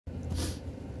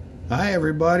Hi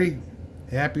everybody,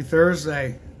 happy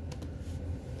Thursday.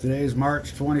 Today's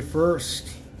March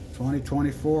 21st,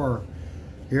 2024.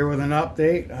 Here with an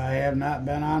update. I have not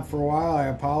been on for a while. I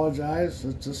apologize.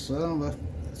 It's just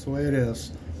that's the way it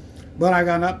is. But I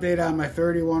got an update on my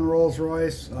 31 Rolls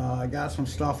Royce. I got some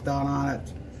stuff done on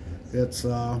it. It's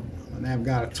I've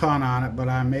got a ton on it, but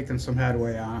I'm making some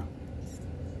headway on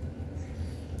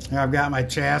it. I've got my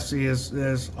chassis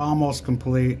is almost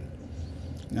complete.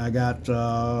 I got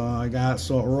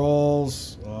so it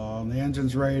rolls. The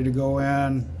engine's ready to go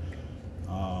in.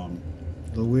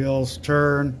 The wheels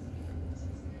turn.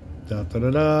 Da da da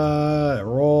da. It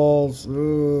rolls.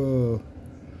 Ooh,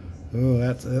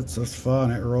 that's just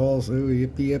fun. It rolls. Ooh,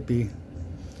 yippee yippee.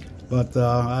 But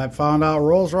I found out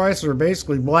Rolls Royces are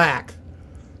basically black.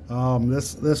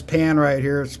 This pan right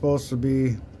here is supposed to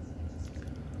be,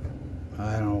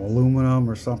 I don't know, aluminum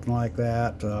or something like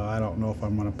that. I don't know if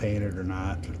I'm going to paint it or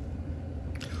not.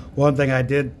 One thing I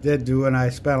did do, and I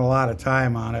spent a lot of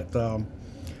time on it,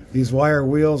 these wire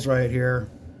wheels right here,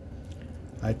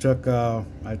 I took my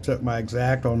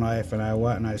X-Acto knife and I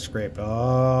went and I scraped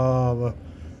all the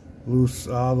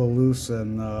loose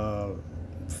and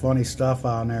funny stuff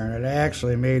on there, and it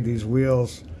actually made these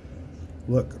wheels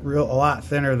look a lot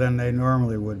thinner than they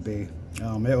normally would be.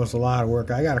 It was a lot of work.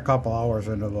 I got a couple hours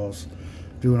into those,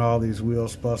 doing all these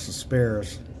wheels plus the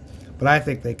spares. But I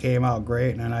think they came out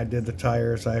great, and then I did the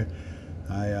tires. I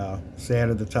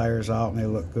sanded the tires out, and they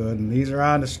look good. And these are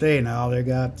on to stay now.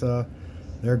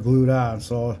 They're glued on.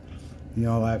 So, you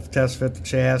know, I've test fit the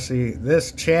chassis.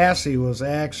 This chassis was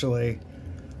actually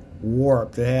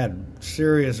warped. It had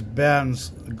serious bends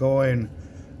going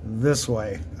this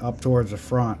way up towards the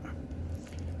front,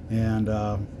 and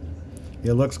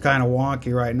it looks kind of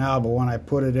wonky right now. But when I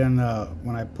put it in,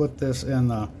 when I put this in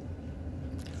the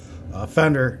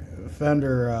fender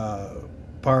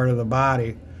part of the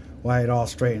body, why it all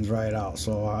straightens right out.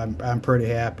 So I'm pretty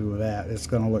happy with that. It's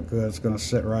going to look good. It's going to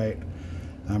sit right.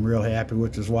 I'm real happy,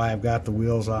 which is why I've got the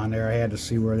wheels on there. I had to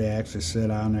see where they actually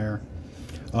sit on there.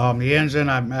 The engine,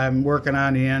 I'm working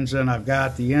on the engine. I've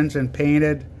got the engine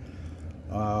painted.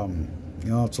 You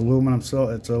know, it's aluminum. So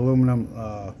it's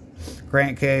aluminum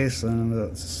crankcase, and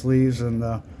the sleeves and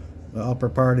the upper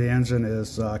part of the engine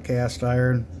is cast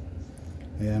iron.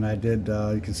 And I did,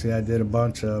 you can see I did a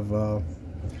bunch of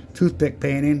toothpick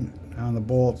painting on the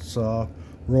bolts.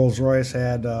 Rolls Royce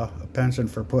had a penchant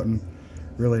for putting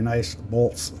really nice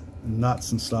bolts,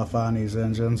 nuts and stuff on these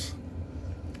engines.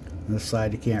 On this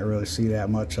side you can't really see that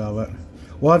much of it.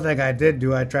 One thing I did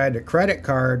do, I tried the credit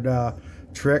card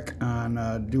trick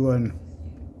on doing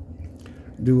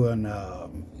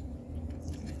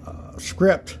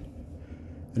script.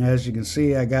 And as you can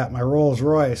see, I got my Rolls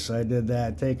Royce. I did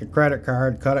that. Take a credit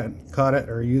card, cut it,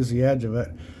 or use the edge of it.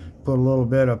 Put a little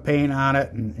bit of paint on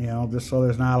it, and you know, just so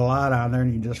there's not a lot on there.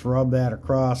 And you just rub that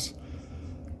across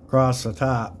the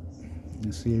top.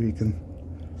 You see if you can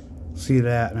see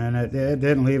that, and it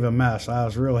didn't leave a mess. I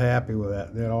was real happy with it.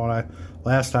 You know,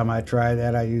 last time I tried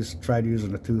that, I tried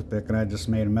using a toothpick, and I just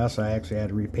made a mess. I actually had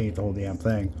to repaint the whole damn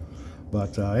thing.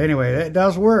 But anyway, it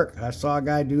does work. I saw a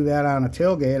guy do that on a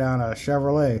tailgate on a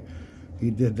Chevrolet.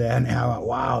 He did that, and I went,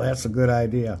 wow, that's a good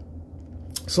idea.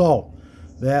 So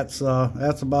that's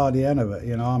about the end of it.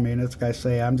 You know, I mean, it's like I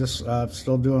say, I'm just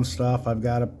still doing stuff. I've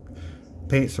got to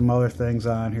paint some other things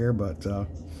on here, but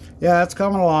yeah, it's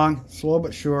coming along, slow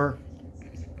but sure.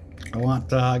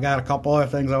 I got a couple other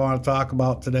things I want to talk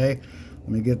about today. Let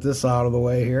me get this out of the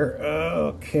way here.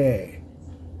 Okay.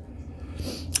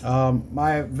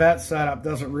 My vet setup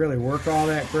doesn't really work all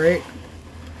that great,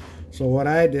 so what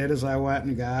I did is I went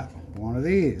and got one of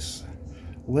these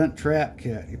lint trap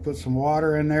kit. You put some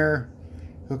water in there,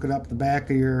 hook it up the back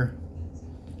of your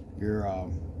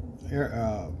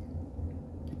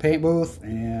paint booth,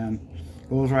 and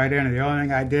goes right in. And the only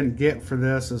thing I didn't get for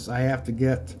this is I have to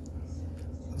get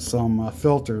some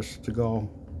filters to go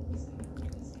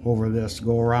over this,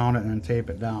 go around it and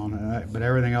tape it down, but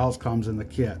everything else comes in the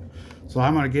kit. So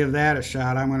I'm going to give that a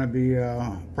shot. I'm going to be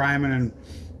priming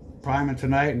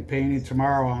tonight and painting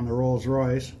tomorrow on the Rolls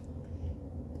Royce.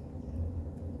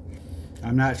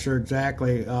 I'm not sure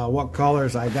exactly what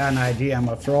colors. I got an idea. I'm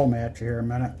going to throw them at you here in a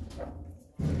minute.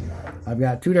 I've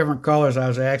got two different colors I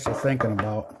was actually thinking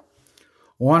about.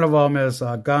 One of them is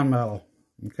gunmetal,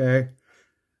 okay,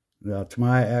 to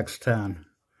my X10,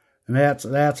 and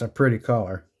that's a pretty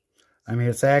color. I mean,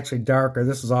 it's actually darker.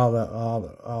 This is all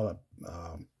the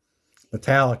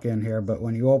metallic in here, but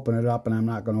when you open it up, and I'm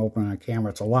not going to open it on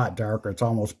camera, it's a lot darker. It's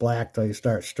almost black till you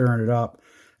start stirring it up,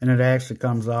 and it actually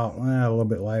comes out a little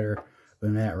bit lighter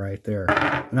than that right there.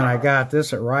 And then I got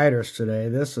this at Ryder's today.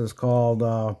 This is called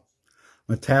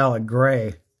metallic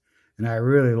gray, and I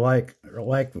really like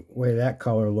the way that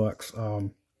color looks.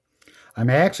 I'm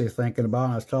actually thinking about,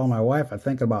 and I was telling my wife, I'm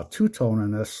thinking about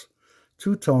two-toning this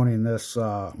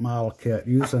model kit,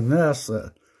 using this,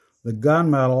 the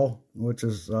gunmetal, which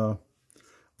is the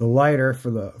lighter for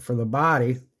the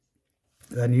body,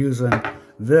 then using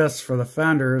this for the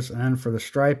fenders and then for the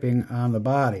striping on the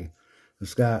body.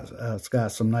 It's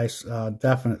got some nice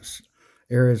definite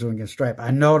areas we can stripe. I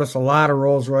notice a lot of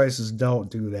Rolls Royces don't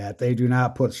do that. They do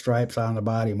not put stripes on the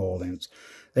body moldings.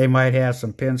 They might have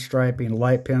some pinstriping,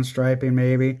 light pinstriping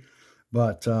maybe,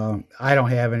 but I don't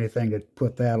have anything to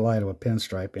put that light of a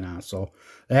pinstriping on. So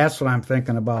that's what I'm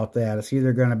thinking about that. It's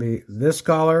either going to be this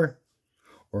color,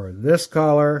 or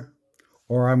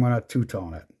I'm going to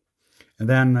two-tone it. And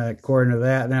then according to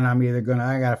that, then I'm either going to,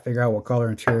 I got to figure out what color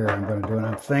interior I'm going to do. And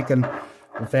I'm thinking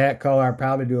with that color, I'll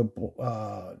probably do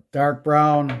a dark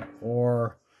brown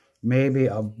or maybe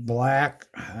a black.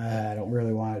 I don't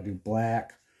really want to do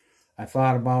black. I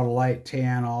thought about a light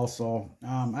tan also.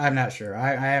 I'm not sure.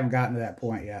 I haven't gotten to that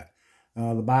point yet.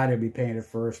 The body will be painted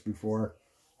first before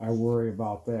I worry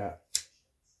about that.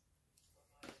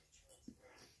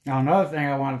 Now, another thing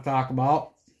I want to talk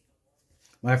about,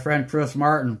 my friend Chris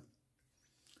Martin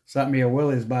sent me a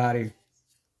Willys body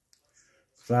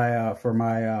for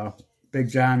my Big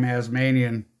John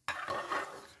Masmanian,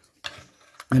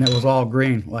 and it was all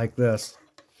green like this.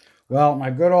 Well, my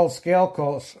good old scale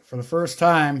coats, for the first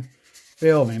time,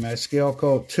 failed me. My Scale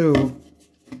Coat 2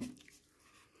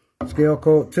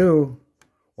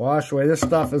 wash away. This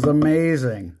stuff is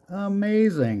amazing.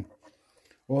 Amazing.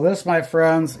 Well, this, my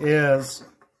friends, is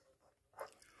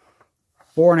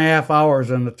 4.5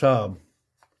 hours in the tub.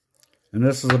 And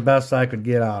this is the best I could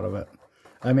get out of it.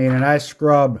 I mean, and I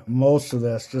scrubbed most of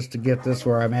this just to get this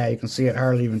where I'm at. You can see it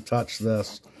hardly even touched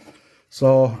this.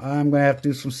 So I'm going to have to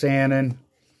do some sanding.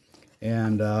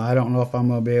 And I don't know if I'm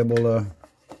going to be able to,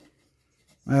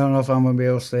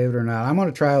 save it or not. I'm going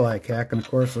to try like heck. And of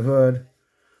course the hood,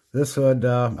 this hood,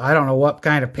 I don't know what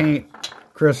kind of paint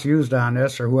Chris used on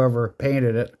this, or whoever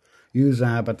painted it used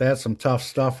on it, but that's some tough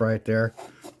stuff right there.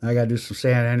 I got to do some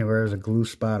sanding anyway. There's a glue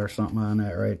spot or something on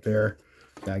that right there.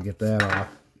 Got to get that off.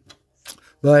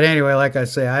 But anyway, like I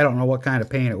say, I don't know what kind of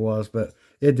paint it was, but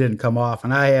it didn't come off.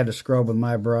 And I had to scrub with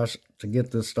my brush to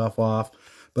get this stuff off.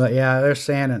 But yeah, there's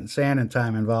sanding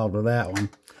time involved with that one.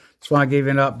 Just want to give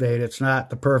you an update. It's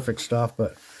not the perfect stuff,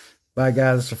 but by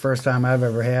God, this is the first time I've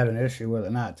ever had an issue with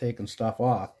it not taking stuff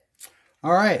off.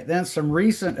 All right, then some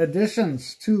recent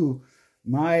additions to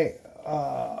my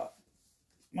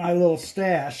my little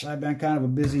stash. I've been kind of a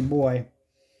busy boy.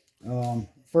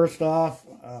 First off,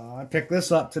 I picked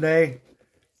this up today.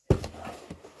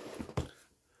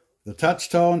 The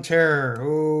Touchtone Terror.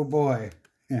 Oh boy.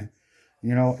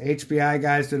 You know, HBI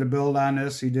guys did a build on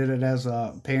this. He did it as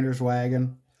a painter's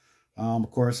wagon.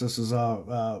 Of course, this is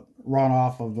a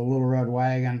runoff of the Little Red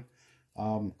Wagon.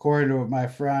 According to my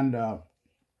friend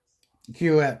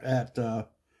Q at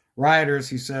Riders,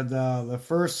 he said the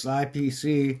first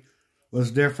IPC was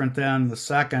different than the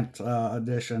second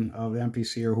edition of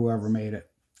MPC or whoever made it.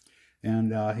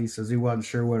 And he says he wasn't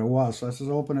sure what it was. So I says,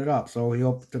 open it up. So he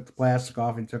took the plastic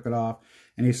off and took it off.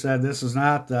 And he said, this is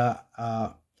not the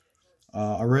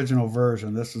original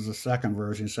version. This is the second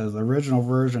version. He says the original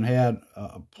version had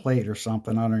a plate or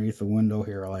something underneath the window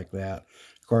here like that.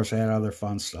 Of course, it had other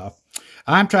fun stuff.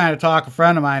 I'm trying to talk a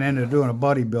friend of mine into doing a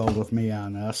buddy build with me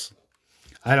on this.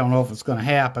 I don't know if it's going to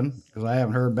happen because I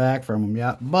haven't heard back from him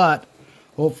yet, but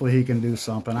hopefully he can do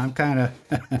something. I'm kind of,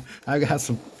 I got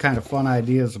some kind of fun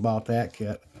ideas about that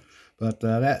kit, but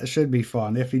that should be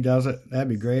fun. If he does it, that'd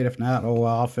be great. If not, oh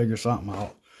well, I'll figure something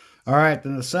out. All right,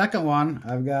 then the second one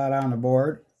I've got on the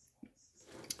board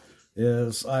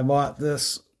is I bought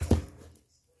this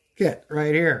kit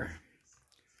right here.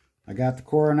 I got the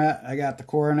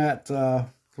Coronet.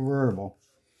 Convertible.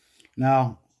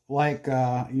 Now, like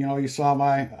you know, you saw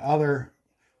my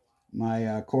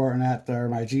Coronet or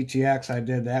my GTX. I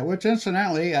did that, which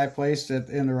incidentally I placed it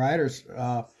in the Riders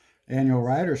annual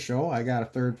Riders show. I got a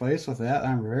 3rd place with that.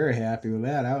 I'm very happy with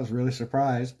that. I was really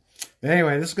surprised. But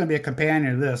anyway, this is going to be a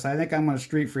companion to this. I think I'm going to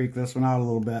street freak this one out a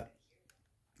little bit.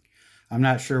 I'm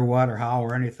not sure what or how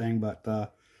or anything, but I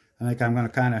think I'm going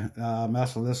to kind of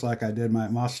mess with this like I did my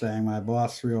Mustang, my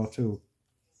Boss 302.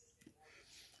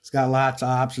 It's got lots of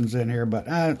options in here, but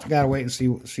I've got to wait and see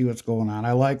what's going on.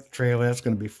 I like the trailer. That's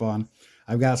going to be fun.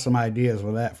 I've got some ideas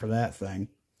with that for that thing.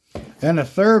 And the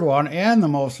third one, and the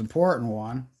most important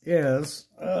one, is...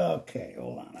 Okay,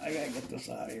 hold on. I got to get this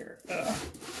out of here.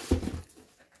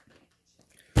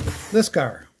 This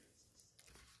car.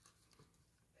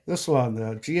 This one,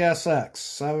 the the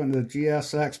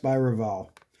GSX by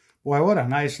Revell. Boy, what a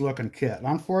nice looking kit.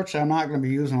 Unfortunately, I'm not going to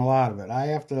be using a lot of it. I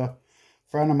have to, a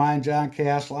friend of mine, John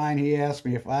Castline, he asked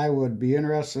me if I would be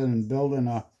interested in building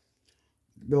a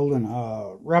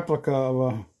replica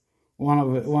of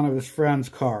one of his friend's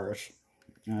cars.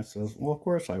 And I says, well, of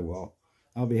course I will.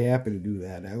 I'll be happy to do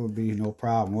that. That would be no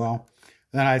problem. Well,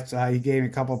 then he gave me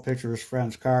a couple of pictures of his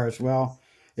friend's cars. Well,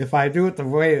 if I do it the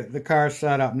way the car's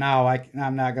set up now,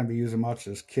 I'm not going to be using much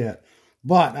of this kit.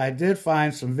 But I did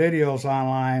find some videos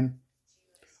online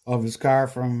of his car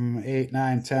from 8,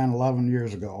 9, 10, 11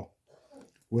 years ago,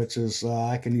 which is,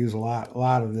 I can use a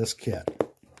lot of this kit.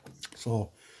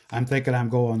 So I'm thinking I'm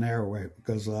going their way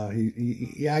because I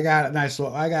got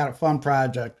a I got a fun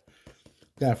project.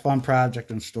 Got a fun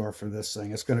project in store for this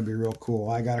thing. It's going to be real cool.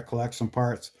 I got to collect some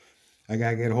parts. I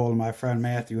got to get a hold of my friend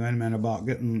Matthew Inman about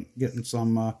getting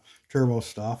some turbo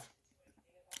stuff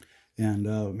and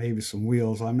maybe some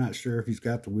wheels. I'm not sure if he's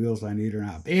got the wheels I need or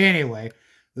not. But anyway,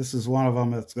 this is one of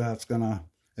them that's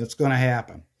gonna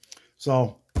happen.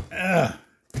 So I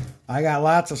got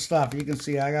lots of stuff. You can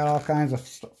see I got all kinds of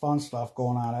fun stuff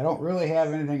going on. I don't really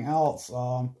have anything else.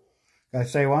 I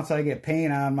say once I get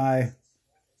paint on my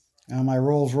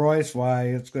Rolls Royce, why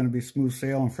it's going to be smooth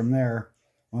sailing from there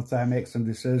once I make some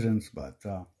decisions. But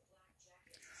I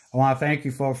want to thank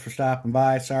you folks for stopping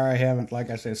by. Sorry I haven't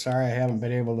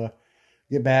been able to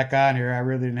get back on here. I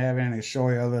really didn't have anything to show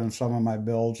you other than some of my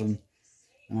builds, and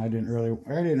I didn't really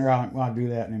want to do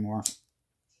that anymore.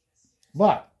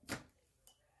 But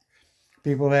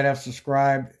people that have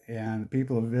subscribed and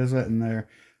people that visit and they're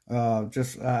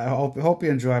I hope you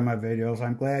enjoy my videos.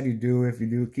 I'm glad you do. If you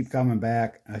do, keep coming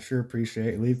back. I sure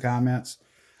appreciate it. Leave comments.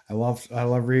 I love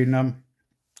reading them.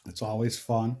 It's always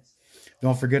fun.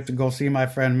 Don't forget to go see my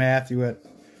friend Matthew at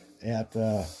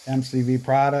MCV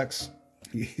Products.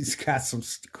 He's got some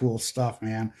cool stuff,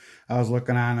 man. I was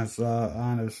looking on his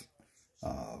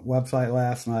website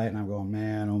last night, and I'm going,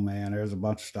 man, oh man, there's a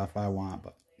bunch of stuff I want.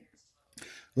 But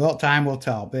well, time will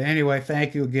tell. But anyway,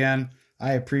 thank you again.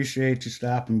 I appreciate you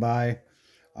stopping by.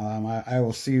 I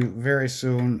will see you very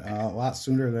soon, a lot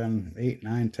sooner than 8,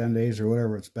 9, 10 days or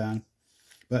whatever it's been.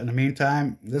 But in the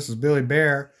meantime, this is Billy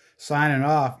Bear signing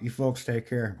off. You folks take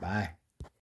care. Bye.